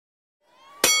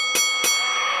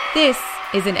This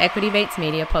is an Equity Mates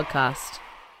Media podcast.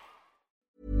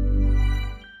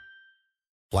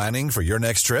 Planning for your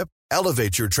next trip?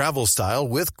 Elevate your travel style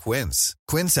with Quince.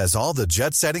 Quince has all the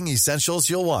jet-setting essentials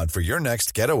you'll want for your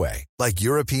next getaway, like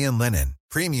European linen,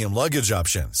 premium luggage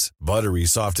options, buttery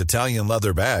soft Italian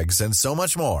leather bags, and so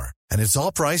much more. And it's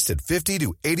all priced at 50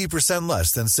 to 80%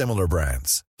 less than similar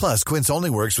brands. Plus, Quince only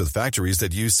works with factories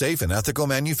that use safe and ethical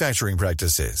manufacturing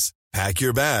practices. Pack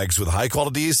your bags with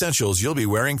high-quality essentials you'll be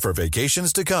wearing for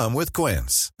vacations to come with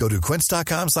Quince. Go to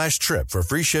quince.com/trip for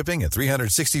free shipping and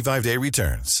 365-day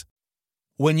returns.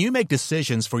 When you make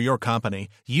decisions for your company,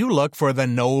 you look for the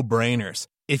no-brainers.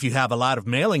 If you have a lot of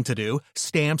mailing to do,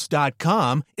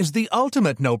 Stamps.com is the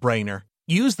ultimate no-brainer.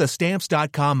 Use the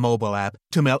Stamps.com mobile app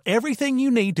to mail everything you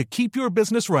need to keep your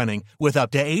business running with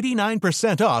up to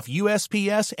 89% off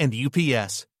USPS and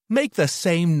UPS. Make the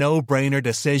same no-brainer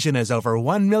decision as over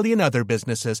 1 million other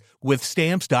businesses with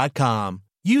Stamps.com.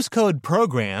 Use code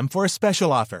PROGRAM for a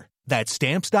special offer. That's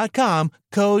Stamps.com,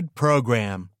 code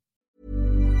PROGRAM.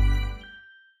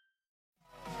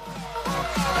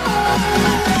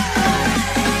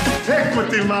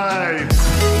 Equity Mates.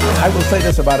 I will say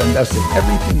this about investing.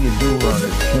 Everything you do learn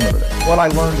is cumulative. What I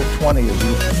learned at 20 is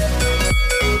useful.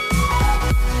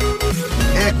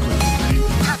 Equity.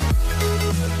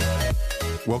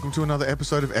 Welcome to another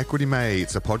episode of Equity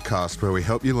Mates, a podcast where we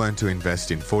help you learn to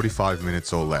invest in 45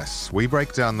 minutes or less. We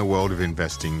break down the world of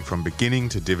investing from beginning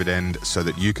to dividend so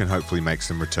that you can hopefully make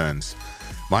some returns.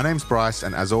 My name's Bryce,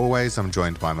 and as always, I'm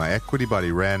joined by my equity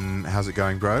buddy, Ren. How's it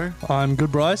going, bro? I'm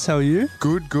good, Bryce. How are you?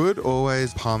 Good.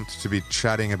 Always pumped to be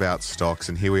chatting about stocks,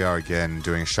 and here we are again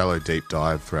doing a shallow deep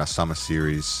dive for our summer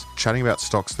series, chatting about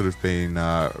stocks that have been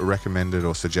recommended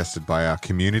or suggested by our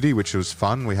community, which was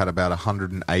fun. We had about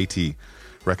 180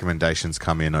 recommendations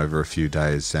come in over a few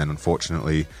days, and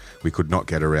unfortunately we could not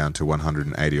get around to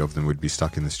 180 of them. We'd be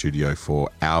stuck in the studio for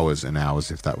hours and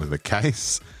hours if that were the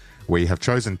case. We have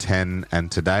chosen 10,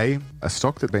 and today a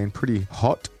stock that's been pretty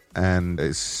hot and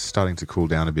is starting to cool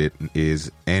down a bit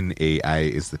is NEA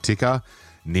is the ticker.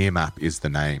 Nearmap is the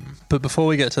name. But before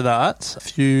we get to that, a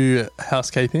few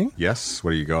housekeeping. Yes,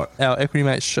 what do you got? Our Equity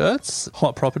Mates shirts,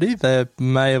 hot property. They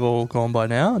may have all gone by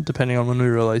now, depending on when we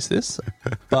release this.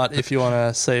 But if you want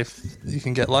to see if you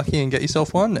can get lucky and get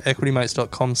yourself one,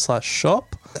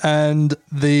 equitymates.com/shop. And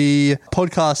the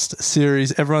podcast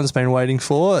series everyone's been waiting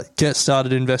for, Get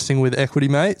Started Investing with Equity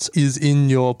Mates, is in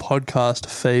your podcast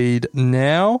feed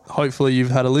now. Hopefully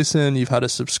you've had a listen, you've had a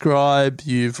subscribe,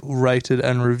 you've rated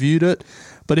and reviewed it.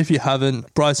 But if you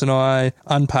haven't, Bryce and I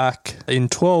unpack in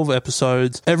 12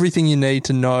 episodes everything you need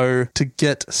to know to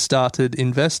get started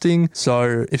investing.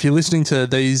 So if you're listening to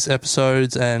these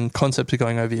episodes and concepts are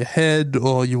going over your head,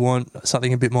 or you want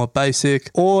something a bit more basic,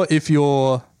 or if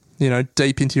you're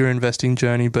deep into your investing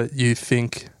journey but you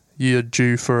think you're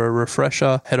due for a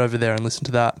refresher, head over there and listen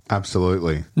to that.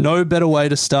 Absolutely. No better way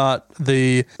to start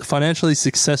the financially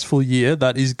successful year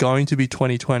that is going to be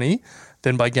 2020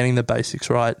 than by getting the basics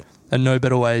right. And no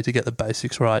better way to get the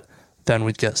basics right than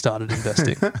with Get Started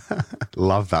Investing.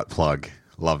 Love that plug.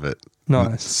 Love it.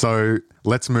 Nice. So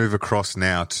let's move across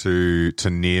now to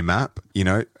Nearmap.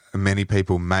 Many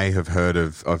people may have heard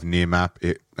of Nearmap.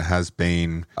 It has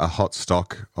been a hot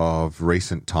stock of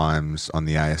recent times on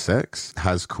the ASX.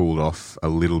 Has cooled off a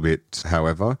little bit,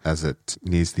 however, as it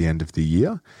nears the end of the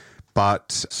year.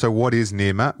 But so what is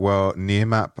Nearmap? Well,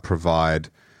 Nearmap provide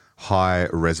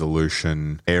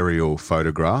high-resolution aerial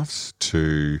photographs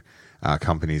to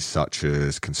companies such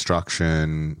as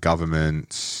construction,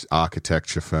 government,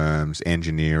 architecture firms,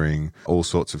 engineering, all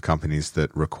sorts of companies that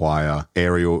require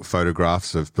aerial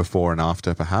photographs of before and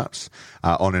after, perhaps,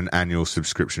 on an annual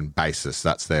subscription basis.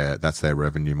 That's their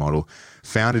revenue model.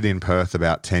 Founded in Perth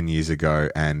about 10 years ago,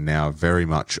 and now very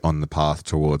much on the path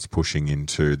towards pushing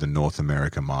into the North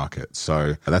America market.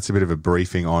 So that's a bit of a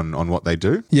briefing on what they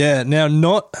do. Yeah, now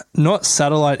not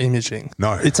satellite imaging.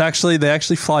 No. They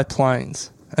actually fly planes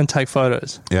and take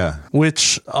photos. Yeah.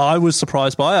 Which I was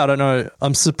surprised by. I don't know.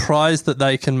 I'm surprised that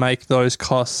they can make those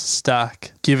costs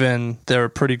stack, given there are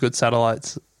pretty good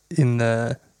satellites in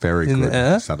the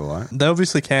air. Satellite. They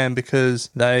obviously can, because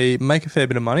they make a fair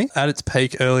bit of money. At its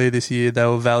peak earlier this year, they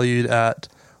were valued at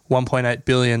 $1.8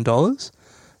 billion.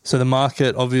 So the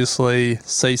market obviously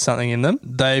sees something in them.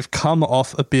 They've come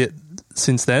off a bit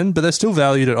since then, but they're still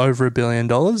valued at over $1 billion.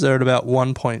 They're at about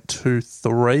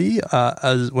 1.23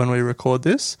 as when we record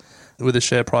this, with a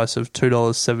share price of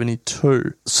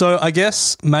 $2.72. So I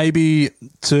guess maybe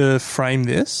to frame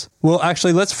this, well,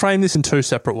 actually, let's frame this in two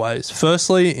separate ways.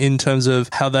 Firstly, in terms of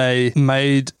how they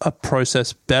made a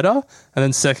process better, and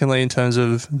then secondly, in terms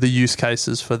of the use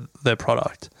cases for their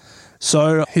product.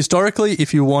 So historically,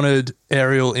 if you wanted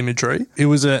aerial imagery, it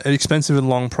was an expensive and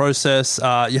long process.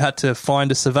 You had to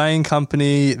find a surveying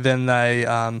company, then they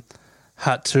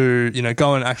had to,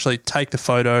 go and actually take the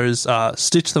photos,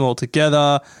 stitch them all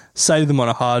together, save them on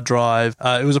a hard drive.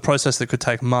 It was a process that could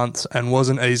take months and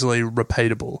wasn't easily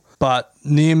repeatable. But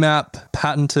Nearmap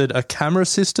patented a camera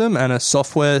system and a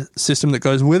software system that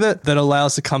goes with it that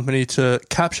allows the company to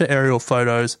capture aerial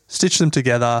photos, stitch them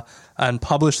together, and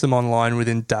publish them online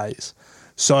within days.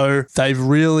 So they've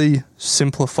really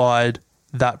simplified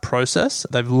that process.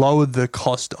 They've lowered the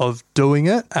cost of doing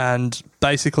it, and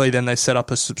basically then they set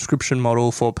up a subscription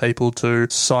model for people to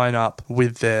sign up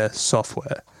with their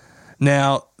software.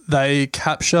 Now, they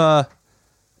capture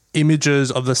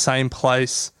images of the same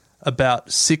place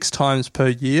about 6 times per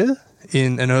year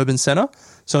in an urban centre.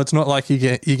 So it's not like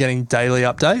you're getting daily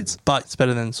updates, but it's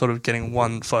better than sort of getting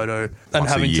one photo and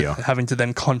having to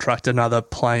then contract another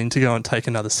plane to go and take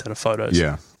another set of photos.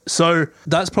 Yeah. So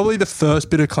that's probably the first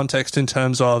bit of context in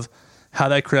terms of how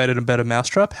they created a better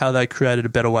mousetrap, how they created a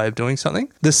better way of doing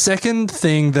something. The second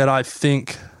thing that I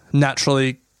think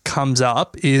naturally comes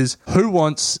up is who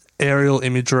wants aerial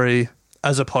imagery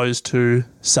as opposed to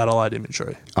satellite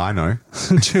imagery? I know.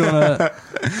 Do you want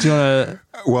to?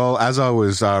 Well, as I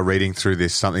was reading through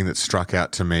this, something that struck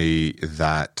out to me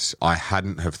that I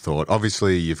hadn't have thought.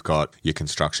 Obviously, you've got your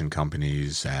construction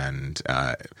companies and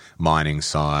mining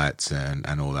sites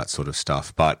and all that sort of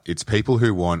stuff. But it's people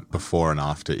who want before and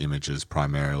after images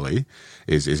primarily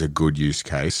is a good use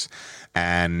case.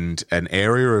 And an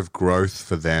area of growth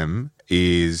for them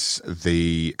is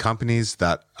the companies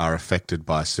that are affected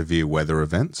by severe weather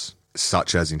events,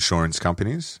 such as insurance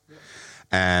companies.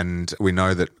 And we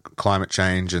know that climate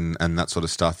change and that sort of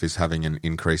stuff is having an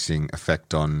increasing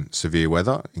effect on severe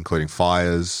weather, including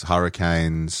fires,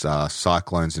 hurricanes,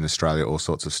 cyclones in Australia, all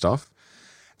sorts of stuff.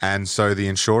 And so the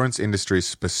insurance industry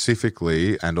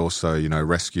specifically, and also,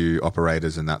 rescue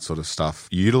operators and that sort of stuff,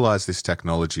 utilize this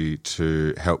technology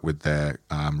to help with their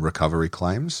recovery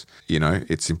claims.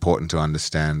 It's important to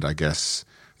understand, I guess,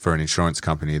 for an insurance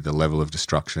company, the level of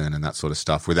destruction and that sort of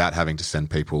stuff without having to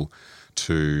send people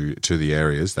to the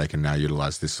areas. They can now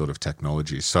utilize this sort of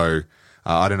technology. So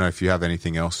I don't know if you have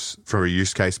anything else from a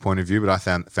use case point of view, but I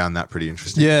found that pretty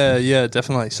interesting. Yeah,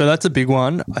 definitely. So that's a big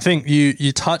one. I think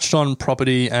you touched on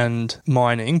property and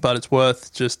mining, but it's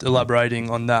worth just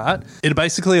elaborating on that. It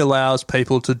basically allows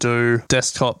people to do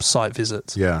desktop site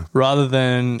visits. Yeah. Rather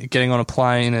than getting on a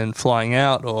plane and flying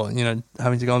out or,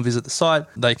 having to go and visit the site,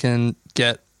 they can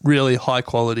get really high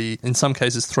quality, in some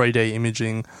cases 3D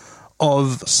imaging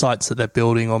of sites that they're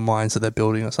building or mines that they're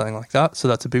building or something like that. So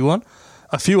that's a big one.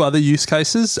 A few other use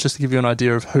cases, just to give you an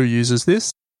idea of who uses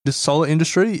this. The solar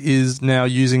industry is now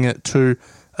using it to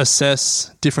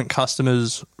assess different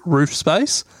customers' roof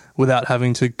space without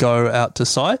having to go out to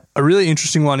site. A really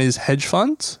interesting one is hedge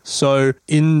funds. So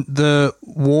in the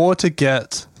war to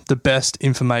get the best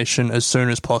information as soon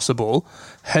as possible,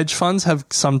 hedge funds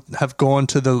have gone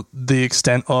to the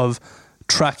extent of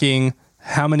tracking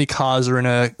how many cars are in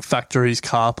a factory's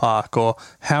car park or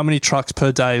how many trucks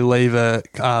per day leave a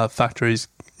factory's,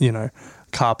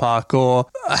 car park, or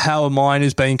how a mine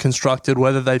is being constructed,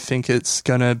 whether they think it's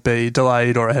going to be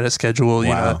delayed or ahead of schedule.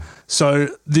 Wow. So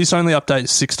this only updates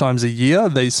 6 times a year,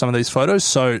 some of these photos.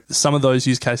 So some of those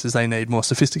use cases, they need more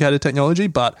sophisticated technology,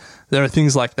 but there are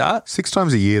things like that. 6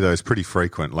 times a year, though, is pretty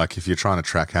frequent. Like if you're trying to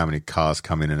track how many cars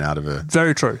come in and out of a...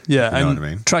 Very true, yeah. You know and what I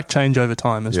mean? Track change over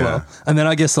time as well. And then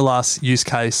I guess the last use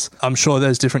case, I'm sure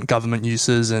there's different government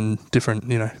uses and different,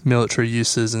 military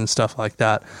uses and stuff like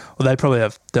that. Well, they probably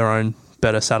have their own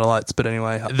better satellites, but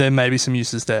anyway, there may be some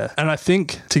uses there. And I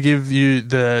think to give you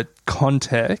the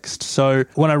context, so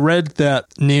when I read that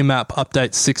Nearmap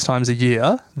updates 6 times a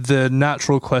year, the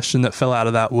natural question that fell out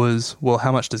of that was, well,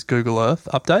 how much does Google Earth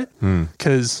update?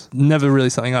 Because never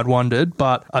really something I'd wondered,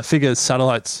 but I figure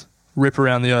satellites rip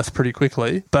around the Earth pretty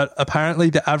quickly. But apparently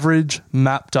the average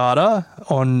map data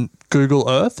on Google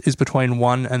Earth is between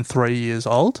 1 and 3 years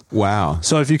old. Wow.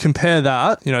 So if you compare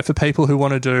that, for people who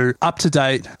want to do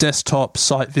up-to-date desktop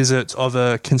site visits of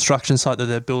a construction site that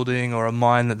they're building or a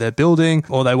mine that they're building,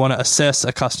 or they want to assess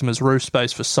a customer's roof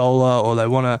space for solar, or they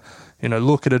want to,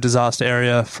 look at a disaster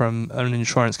area from an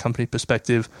insurance company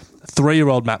perspective,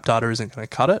 3-year-old map data isn't going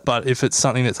to cut it. But if it's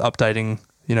something that's updating,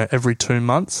 every 2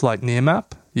 months, like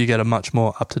Nearmap, you get a much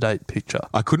more up-to-date picture.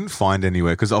 I couldn't find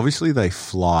anywhere, because obviously they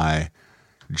fly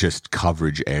just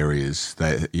coverage areas,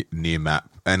 Nearmap,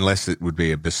 unless it would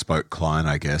be a bespoke client,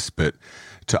 I guess. But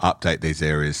to update these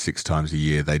areas 6 times a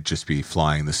year, they'd just be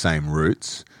flying the same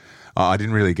routes. I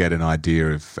didn't really get an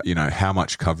idea of, how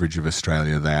much coverage of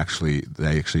Australia they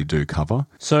actually do cover.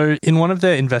 So in one of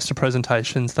their investor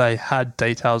presentations, they had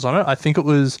details on it. I think it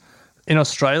was in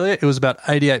Australia, it was about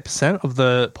 88% of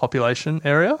the population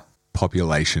area.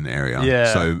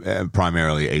 Yeah. So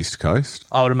primarily East Coast.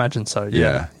 I would imagine so.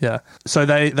 Yeah. So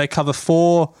they cover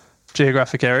 4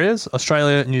 geographic areas: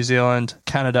 Australia, New Zealand,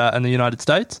 Canada, and the United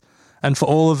States. And for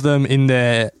all of them in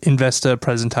their investor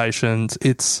presentations,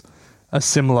 it's a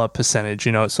similar percentage.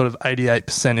 It's sort of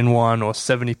 88% in one or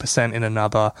 70% in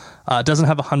another. It doesn't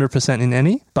have 100% in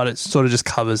any, but it sort of just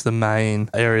covers the main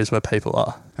areas where people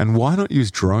are. And why not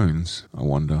use drones, I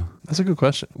wonder? That's a good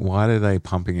question. Why are they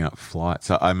pumping out flights?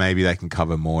 Maybe they can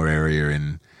cover more area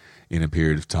in a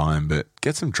period of time, but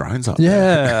get some drones up there.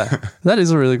 Yeah, that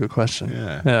is a really good question.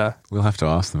 Yeah. We'll have to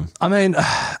ask them. I mean,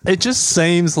 it just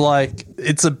seems like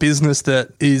it's a business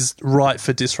that is ripe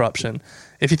for disruption.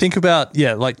 If you think about,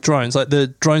 like drones, like the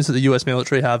drones that the US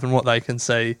military have and what they can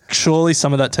see, surely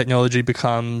some of that technology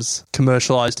becomes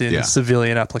commercialized in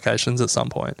civilian applications at some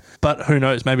point. But who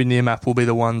knows, maybe Nearmap will be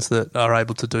the ones that are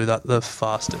able to do that the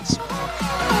fastest.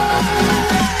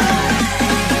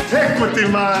 Equity,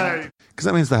 mate. Because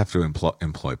that means they have to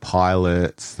employ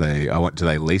pilots. Do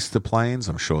they lease the planes?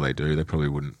 I'm sure they do. They probably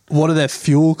wouldn't. What are their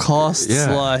fuel costs?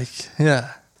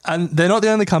 Yeah. And they're not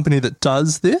the only company that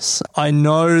does this. I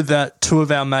know that 2 of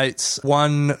our mates,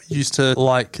 one used to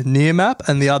like Nearmap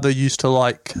and the other used to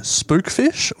like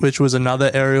Spookfish, which was another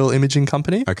aerial imaging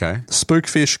company. Okay.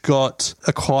 Spookfish got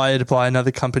acquired by another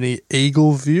company,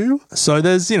 Eagleview. So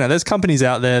there's companies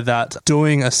out there that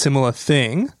doing a similar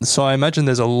thing. So I imagine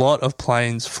there's a lot of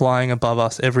planes flying above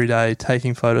us every day,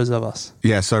 taking photos of us.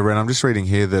 Yeah, so Ren, I'm just reading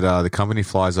here that the company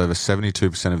flies over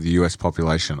 72% of the US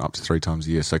population up to 3 times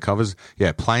a year. So covers,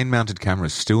 plane-mounted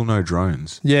cameras, still no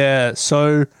drones. Yeah,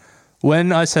 so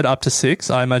when I said up to 6,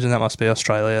 I imagine that must be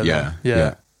Australia.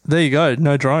 Yeah. There you go,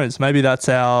 no drones. Maybe that's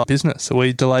our business. So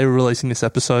we delay releasing this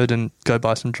episode and go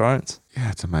buy some drones.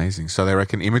 Yeah, it's amazing. So they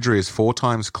reckon imagery is 4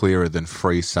 times clearer than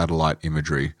free satellite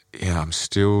imagery. Yeah, I'm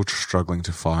still struggling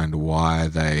to find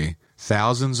why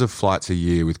thousands of flights a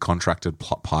year with contracted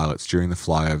pilots. During the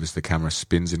flyovers, the camera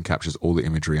spins and captures all the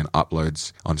imagery and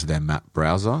uploads onto their map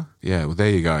browser. Yeah, well, there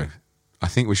you go. I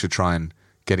think we should try and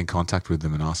get in contact with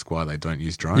them and ask why they don't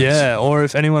use drones. Yeah, or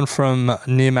if anyone from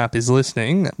Nearmap is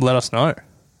listening, let us know.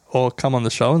 Or come on the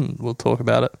show and we'll talk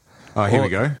about it. Oh, here we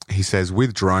go. He says,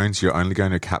 with drones, you're only going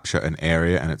to capture an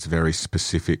area and it's very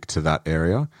specific to that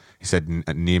area. He said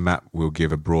Nearmap will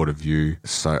give a broader view.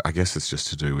 So I guess it's just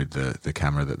to do with the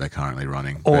camera that they're currently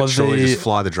running. Or surely just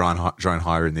fly the drone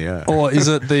higher in the air. Or is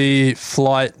it the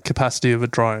flight capacity of a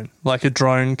drone? Like a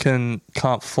drone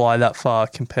can't fly that far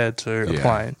compared to a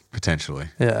plane. Potentially.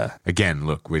 Yeah. Again,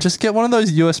 look, we just get one of those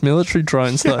US military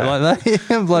drones though. Like they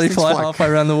can bloody fly halfway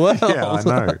around the world. Yeah, I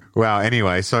know. Wow.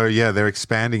 Anyway, so they're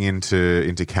expanding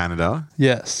into Canada.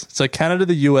 Yes. So Canada,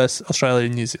 the US, Australia,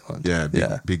 New Zealand.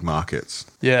 Yeah, big markets.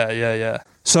 Yeah.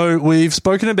 So we've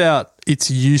spoken about its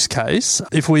use case.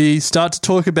 If we start to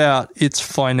talk about its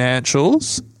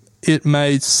financials, it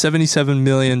made $77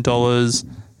 million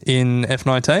in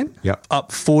F19. Yep.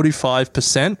 Up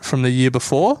 45% from the year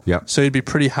before. Yep. So you'd be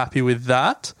pretty happy with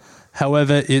that.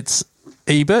 However, its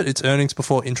EBIT, its earnings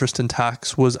before interest and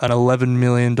tax, was an $11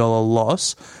 million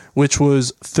loss, which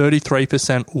was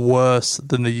 33% worse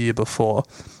than the year before.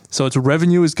 So its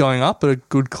revenue is going up at a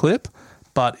good clip,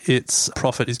 but its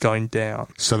profit is going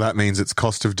down. So that means its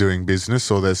cost of doing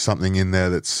business, or there's something in there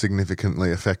that's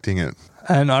significantly affecting it.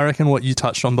 And I reckon what you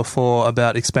touched on before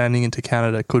about expanding into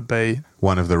Canada could be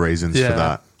one of the reasons for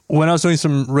that. When I was doing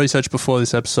some research before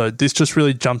this episode, this just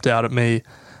really jumped out at me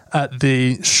at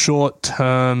the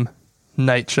short-term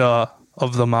nature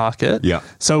of the market. Yeah.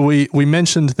 So we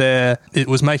mentioned there it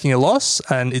was making a loss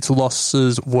and its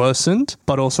losses worsened,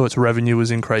 but also its revenue was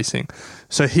increasing.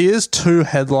 So here's 2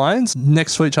 headlines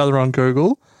next to each other on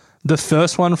Google. The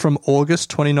first one from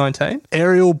August 2019,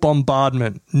 aerial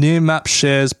bombardment, Nearmap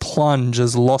shares plunge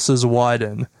as losses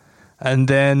widen. And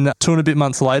then 2 and a bit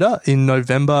months later, in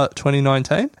November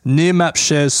 2019, Nearmap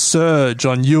shares surge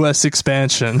on US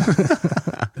expansion.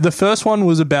 The first one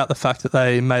was about the fact that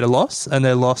they made a loss and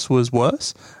their loss was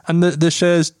worse. And the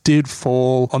shares did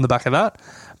fall on the back of that.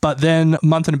 But then a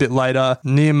month and a bit later,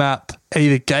 Nearmap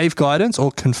either gave guidance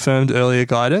or confirmed earlier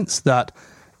guidance that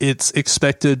its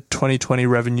expected 2020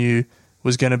 revenue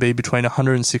was going to be between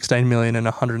 116 million and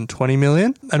 120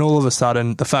 million. And all of a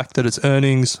sudden, the fact that its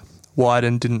earnings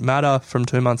widened didn't matter from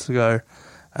 2 months ago,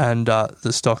 and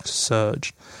the stock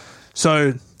surged.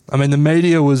 So, I mean, the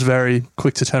media was very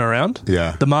quick to turn around.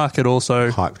 Yeah. The market also...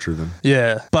 Hype-driven.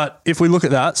 Yeah. But if we look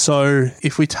at that, so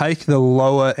if we take the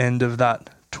lower end of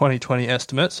that 2020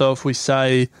 estimate. So if we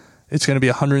say it's going to be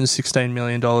 $116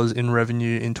 million in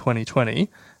revenue in 2020,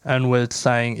 and we're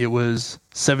saying it was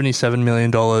 $77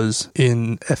 million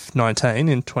in F19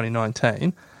 in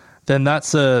 2019, then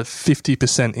that's a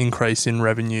 50% increase in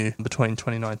revenue between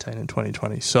 2019 and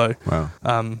 2020. So, wow.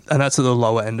 And that's at the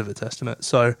lower end of its estimate.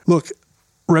 So, look,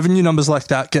 revenue numbers like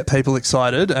that get people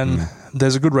excited, and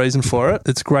there's a good reason for it.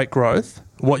 It's great growth.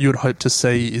 What you would hope to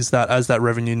see is that as that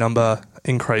revenue number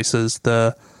increases,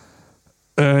 the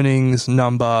earnings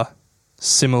number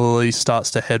similarly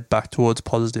starts to head back towards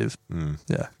positive.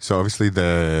 Yeah. So obviously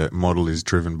the model is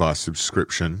driven by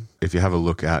subscription. If you have a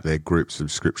look at their group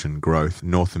subscription growth,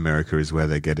 North America is where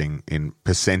they're getting, in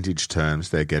percentage terms,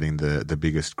 they're getting the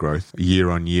biggest growth year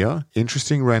on year.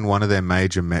 Interesting, Ren, one of their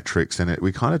major metrics, and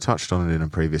we kind of touched on it in a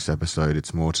previous episode,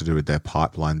 it's more to do with their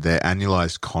pipeline. Their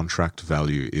annualized contract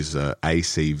value is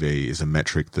ACV, is a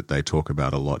metric that they talk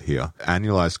about a lot here.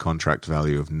 Annualized contract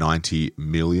value of 90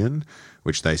 million,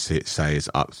 which they say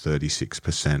is up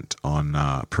 36%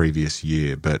 on previous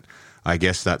year. But I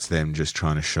guess that's them just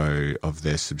trying to show of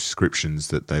their subscriptions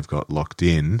that they've got locked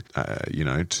in,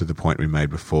 to the point we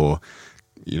made before,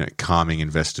 calming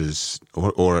investors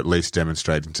or at least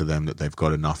demonstrating to them that they've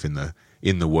got enough in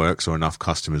the works or enough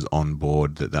customers on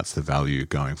board that's the value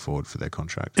going forward for their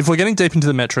contract. If we're getting deep into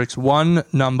the metrics, one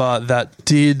number that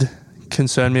did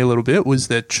concerned me a little bit was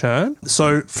their churn.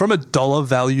 So from a dollar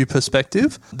value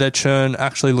perspective, their churn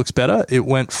actually looks better. It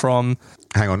went from...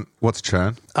 Hang on, what's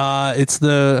churn? It's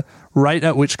the rate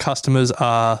at which customers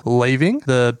are leaving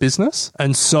the business.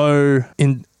 And so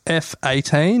in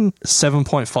F18,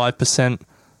 7.5%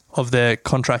 of their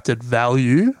contracted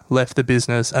value left the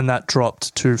business, and that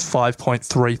dropped to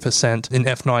 5.3% in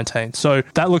F19. So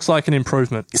that looks like an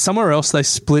improvement. Somewhere else, they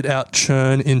split out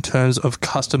churn in terms of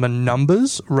customer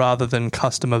numbers rather than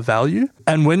customer value.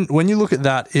 And when you look at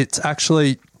that, it's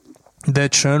actually their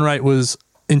churn rate was,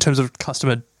 in terms of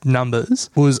customer numbers,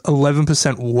 was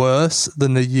 11% worse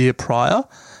than the year prior.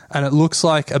 And it looks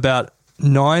like about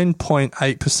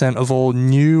 9.8% of all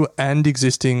new and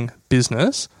existing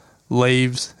business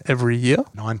leaves every year.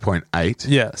 9.8?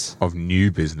 Yes. Of new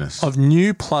business. Of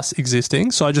new plus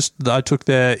existing. So I took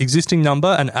their existing number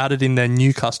and added in their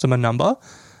new customer number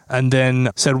and then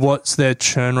said what's their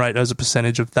churn rate as a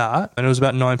percentage of that. And it was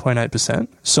about 9.8%.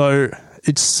 So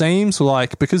it seems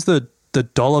like because the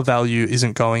dollar value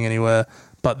isn't going anywhere,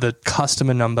 but the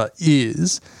customer number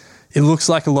is, it looks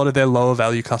like a lot of their lower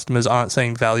value customers aren't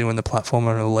seeing value in the platform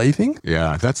and are leaving.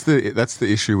 Yeah, that's the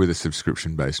issue with a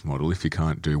subscription-based model. If you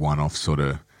can't do one-off sort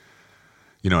of,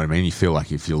 you know what I mean? You feel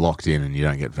like if you're locked in and you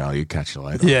don't get value, catch you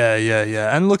later.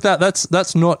 Yeah. And look,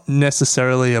 that's not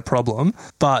necessarily a problem,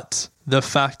 but the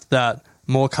fact that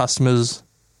more customers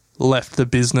left the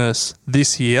business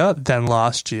this year than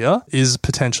last year is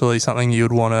potentially something you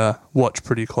would want to watch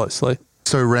pretty closely.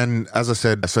 So Ren, as I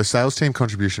said, sales team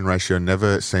contribution ratio,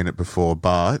 never seen it before,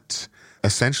 but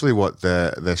essentially what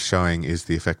they're showing is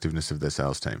the effectiveness of their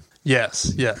sales team.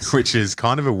 Yes. Which is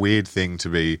kind of a weird thing to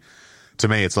me,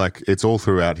 it's like it's all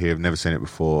throughout here. I've never seen it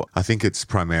before. I think it's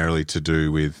primarily to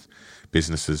do with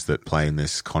businesses that play in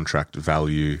this contract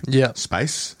value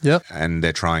space. Yep. And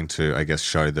they're trying to, I guess,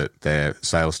 show that their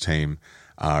sales team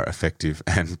are effective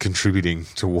and contributing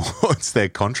towards their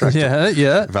contract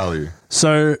value.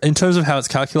 So in terms of how it's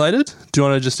calculated, do you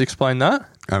want to just explain that?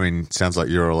 I mean, sounds like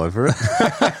you're all over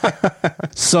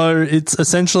it. So it's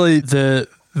essentially the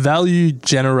value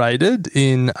generated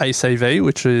in ACV,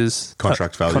 which is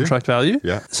contract value.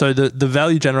 Yeah. So the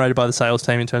value generated by the sales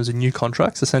team in terms of new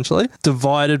contracts, essentially,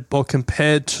 divided or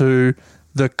compared to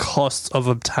the costs of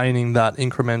obtaining that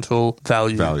incremental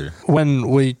value. When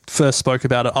we first spoke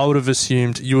about it, I would have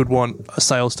assumed you would want a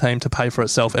sales team to pay for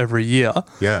itself every year.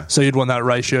 Yeah. So you'd want that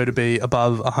ratio to be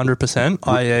above 100%,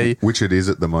 i.e. Which it is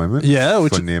at the moment. Yeah.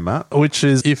 For Nearmap. Which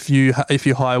is if you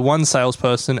hire one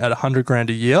salesperson at $100,000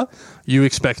 a year, you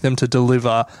expect them to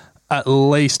deliver at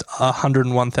least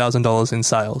 $101,000 in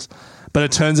sales. But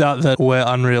it turns out that we're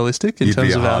unrealistic in You'd terms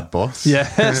be a of hard boss.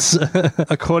 Yes.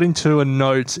 According to a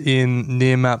note in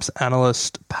Nearmap's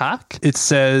analyst pack, it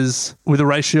says with a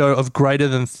ratio of greater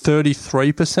than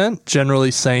 33%, generally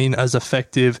seen as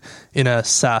effective in a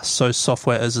SaaS, so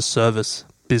software as a service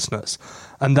business.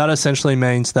 And that essentially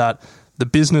means that the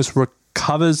business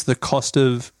recovers the cost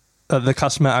of the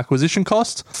customer acquisition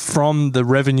costs from the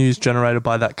revenues generated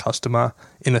by that customer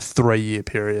in a 3-year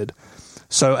period.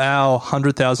 So our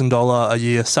 $100,000 a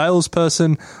year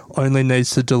salesperson only needs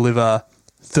to deliver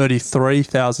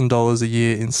 $33,000 a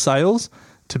year in sales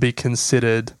to be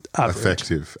considered average.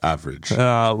 Effective average.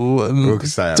 We'll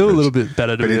say do a average. little bit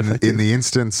better to But be effective. in the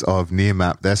instance of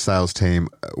Nearmap, their sales team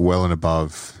well and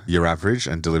above your average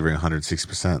and delivering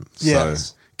 106%.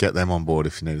 Yes. So get them on board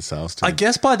if you need a sales team. I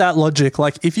guess by that logic,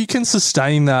 like if you can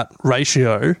sustain that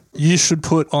ratio, you should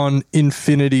put on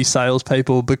infinity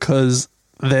salespeople because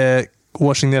they're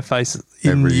washing their face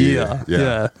in Every year.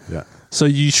 year. Yeah. So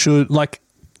you should, like,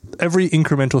 every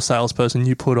incremental salesperson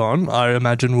you put on, I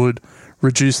imagine would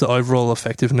reduce the overall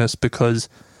effectiveness because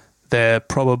they're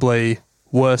probably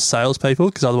worse salespeople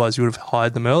because otherwise you would have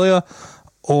hired them earlier.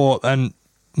 And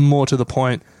more to the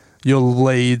point, your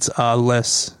leads are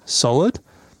less solid.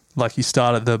 Like you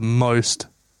start at the most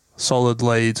solid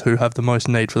leads who have the most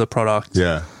need for the product.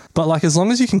 Yeah. But like as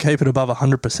long as you can keep it above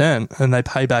 100% and they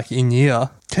pay back in year,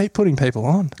 keep putting people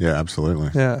on. Yeah, absolutely.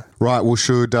 Yeah. Right. Well,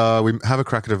 should we have a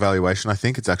crack at evaluation? I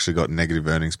think it's actually got negative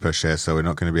earnings per share, so we're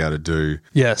not going to be able to do.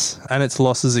 Yes. And its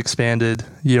losses expanded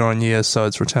year on year, so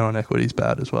its return on equity is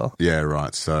bad as well. Yeah,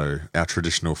 right. So our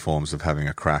traditional forms of having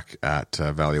a crack at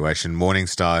valuation.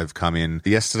 Morningstar have come in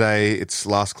yesterday. Its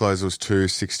last close was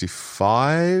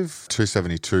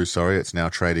 272. Sorry, it's now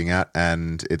trading at,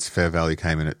 and its fair value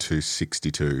came in at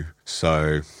 262.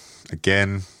 So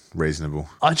again, reasonable.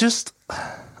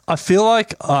 I feel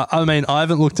like, I mean, I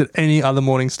haven't looked at any other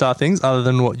Morningstar things other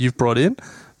than what you've brought in,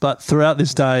 but throughout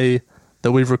this day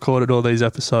that we've recorded all these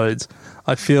episodes,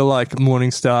 I feel like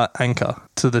Morningstar anchor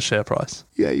to the share price.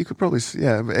 Yeah, you could probably.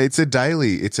 Yeah, it's a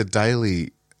daily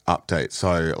update.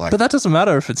 So like, But that doesn't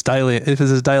matter if it's daily. If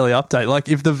it's a daily update, like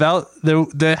if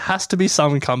there has to be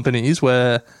some companies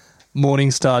where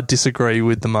Morningstar disagree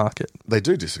with the market. they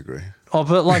do disagree. Oh,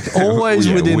 but like always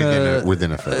Yeah,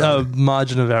 within a fair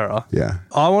margin of error. Yeah.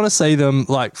 I want to see them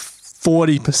like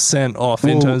 40% off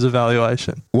in terms of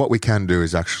valuation. What we can do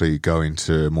is actually go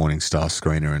into Morningstar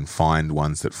Screener and find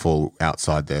ones that fall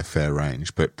outside their fair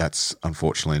range, but that's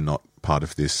unfortunately not part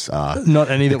of this. Not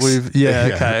any that we've.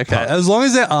 Yeah, okay. As long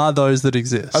as there are those that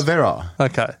exist. There are.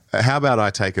 Okay. How about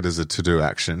I take it as a to-do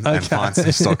action and Okay. find some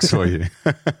stocks for you?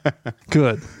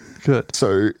 Good.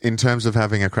 So in terms of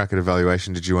having a crack at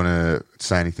evaluation, did you want to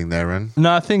say anything there, Ren?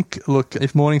 No, I think, look,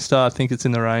 if Morningstar think it's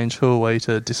in the range, who are we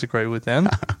to disagree with them?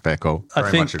 Fair call.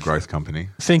 Very much a growth company.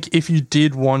 I think if you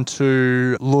did want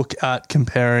to look at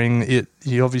comparing it,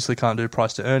 you obviously can't do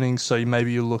price to earnings, so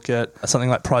maybe you look at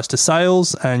something like price to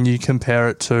sales and you compare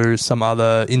it to some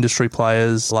other industry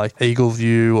players like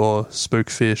Eagleview or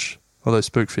Spookfish. Although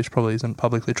Spookfish probably isn't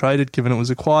publicly traded given it was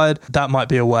acquired. That might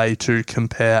be a way to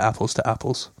compare apples to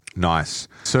apples. Nice.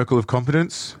 Circle of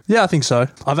competence? Yeah, I think so.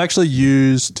 I've actually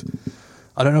used,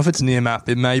 I don't know if it's Nearmap.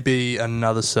 It may be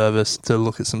another service to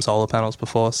look at some solar panels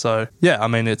before. So yeah, I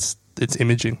mean, it's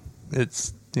imaging.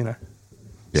 It's,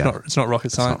 it's not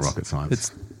rocket science. It's not rocket science.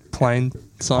 It's plain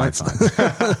science.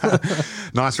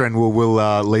 Nice, Ren.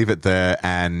 We'll leave it there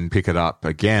and pick it up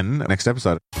again next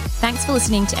episode. Thanks for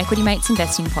listening to Equity Mates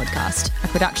Investing Podcast, a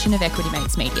production of Equity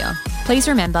Mates Media. Please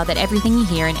remember that everything you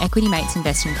hear in Equity Mates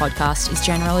Investing Podcast is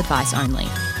general advice only.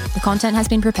 The content has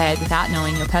been prepared without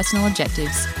knowing your personal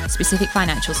objectives, specific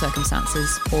financial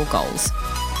circumstances, or goals.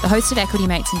 The host of Equity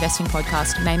Mates Investing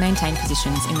Podcast may maintain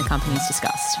positions in the companies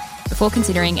discussed. Before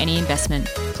considering any investment,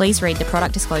 please read the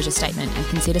product disclosure statement and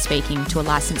consider speaking to a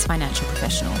licensed financial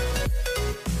professional.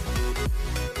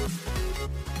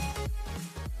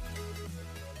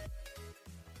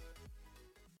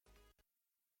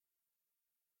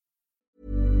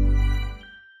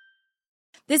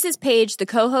 This is Paige, the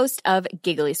co-host of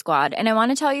Giggly Squad, and I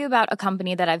want to tell you about a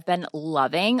company that I've been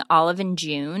loving, Olive &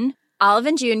 June.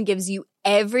 Olive & June gives you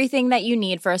everything that you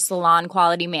need for a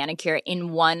salon-quality manicure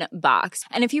in one box.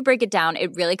 And if you break it down,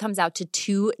 it really comes out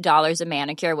to $2 a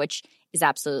manicure, which is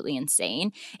absolutely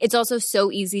insane. It's also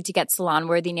so easy to get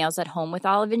salon-worthy nails at home with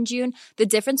Olive & June. The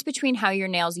difference between how your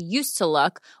nails used to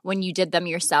look when you did them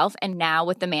yourself and now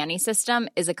with the Mani system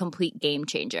is a complete game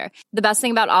changer. The best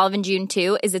thing about Olive & June,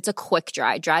 too, is it's a quick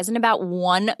dry. Dries in about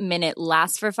 1 minute,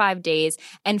 lasts for 5 days,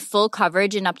 and full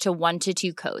coverage in up to 1 to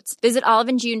 2 coats. Visit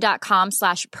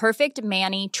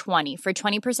oliveandjune.com/perfectmani20 for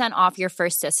 20% off your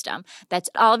first system. That's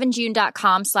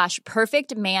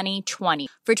oliveandjune.com/perfectmani20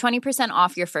 for 20%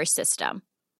 off your first system.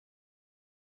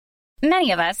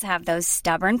 Many of us have those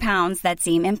stubborn pounds that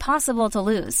seem impossible to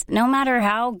lose, no matter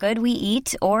how good we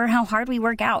eat or how hard we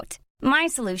work out. My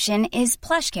solution is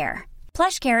PlushCare.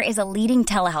 PlushCare is a leading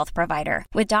telehealth provider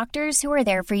with doctors who are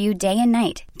there for you day and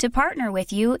night to partner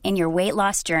with you in your weight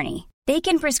loss journey. They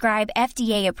can prescribe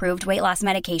FDA-approved weight loss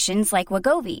medications like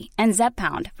Wegovy and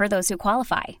Zepbound for those who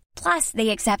qualify. Plus,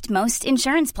 they accept most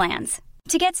insurance plans.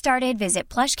 To get started, visit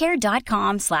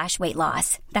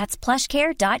plushcare.com/weightloss. That's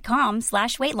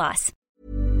plushcare.com/weightloss.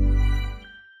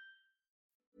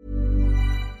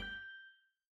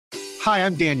 Hi,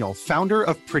 I'm Daniel, founder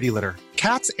of Pretty Litter.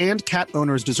 Cats and cat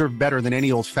owners deserve better than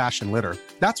any old-fashioned litter.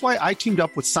 That's why I teamed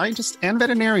up with scientists and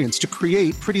veterinarians to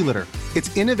create Pretty Litter.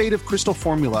 Its innovative crystal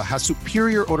formula has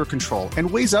superior odor control and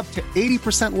weighs up to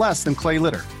 80% less than clay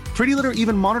litter. Pretty Litter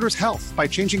even monitors health by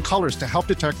changing colors to help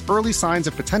detect early signs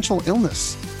of potential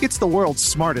illness. It's the world's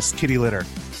smartest kitty litter.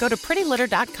 Go to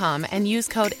prettylitter.com and use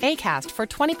code ACAST for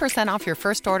 20% off your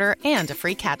first order and a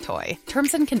free cat toy.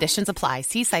 Terms and conditions apply.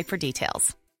 See site for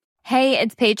details. Hey,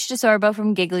 it's Paige DeSorbo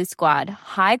from Giggly Squad.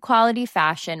 High quality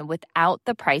fashion without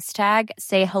the price tag.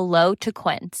 Say hello to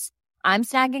Quince. I'm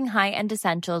snagging high-end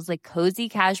essentials like cozy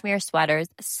cashmere sweaters,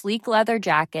 sleek leather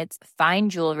jackets, fine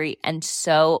jewelry, and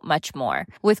so much more.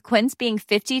 With Quince being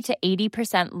 50 to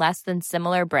 80% less than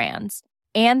similar brands.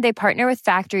 And they partner with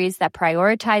factories that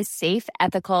prioritize safe,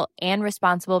 ethical, and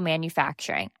responsible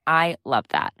manufacturing. I love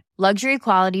that. Luxury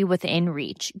quality within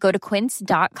reach. Go to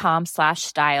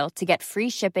quince.com/style to get free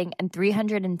shipping and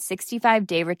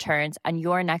 365-day returns on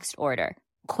your next order.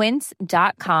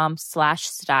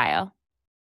 Quince.com/style.